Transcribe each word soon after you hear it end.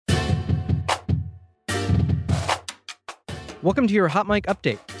Welcome to your Hot Mic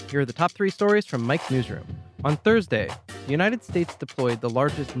Update. Here are the top 3 stories from Mike's newsroom. On Thursday, the United States deployed the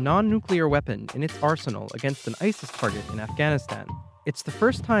largest non-nuclear weapon in its arsenal against an ISIS target in Afghanistan. It's the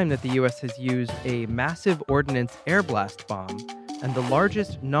first time that the U.S. has used a massive ordnance air blast bomb and the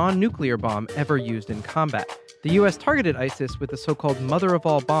largest non-nuclear bomb ever used in combat. The U.S. targeted ISIS with the so-called mother of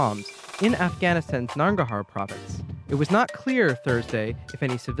all bombs in Afghanistan's Nangarhar province. It was not clear Thursday if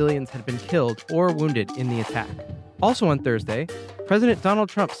any civilians had been killed or wounded in the attack. Also on Thursday, President Donald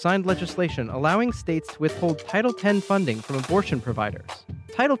Trump signed legislation allowing states to withhold Title X funding from abortion providers.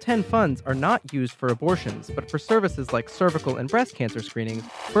 Title X funds are not used for abortions, but for services like cervical and breast cancer screening,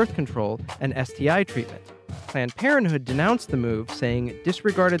 birth control, and STI treatment. Planned Parenthood denounced the move, saying it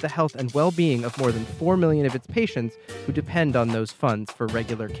disregarded the health and well-being of more than 4 million of its patients who depend on those funds for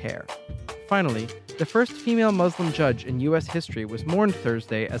regular care. Finally, the first female Muslim judge in U.S. history was mourned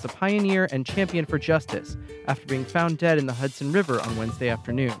Thursday as a pioneer and champion for justice after being found dead in the Hudson River on Wednesday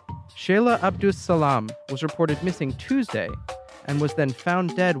afternoon. Shayla Abdus Salam was reported missing Tuesday and was then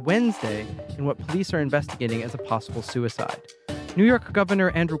found dead Wednesday in what police are investigating as a possible suicide. New York Governor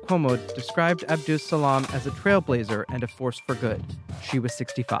Andrew Cuomo described Abdus Salam as a trailblazer and a force for good. She was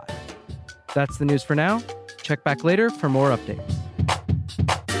 65. That's the news for now. Check back later for more updates.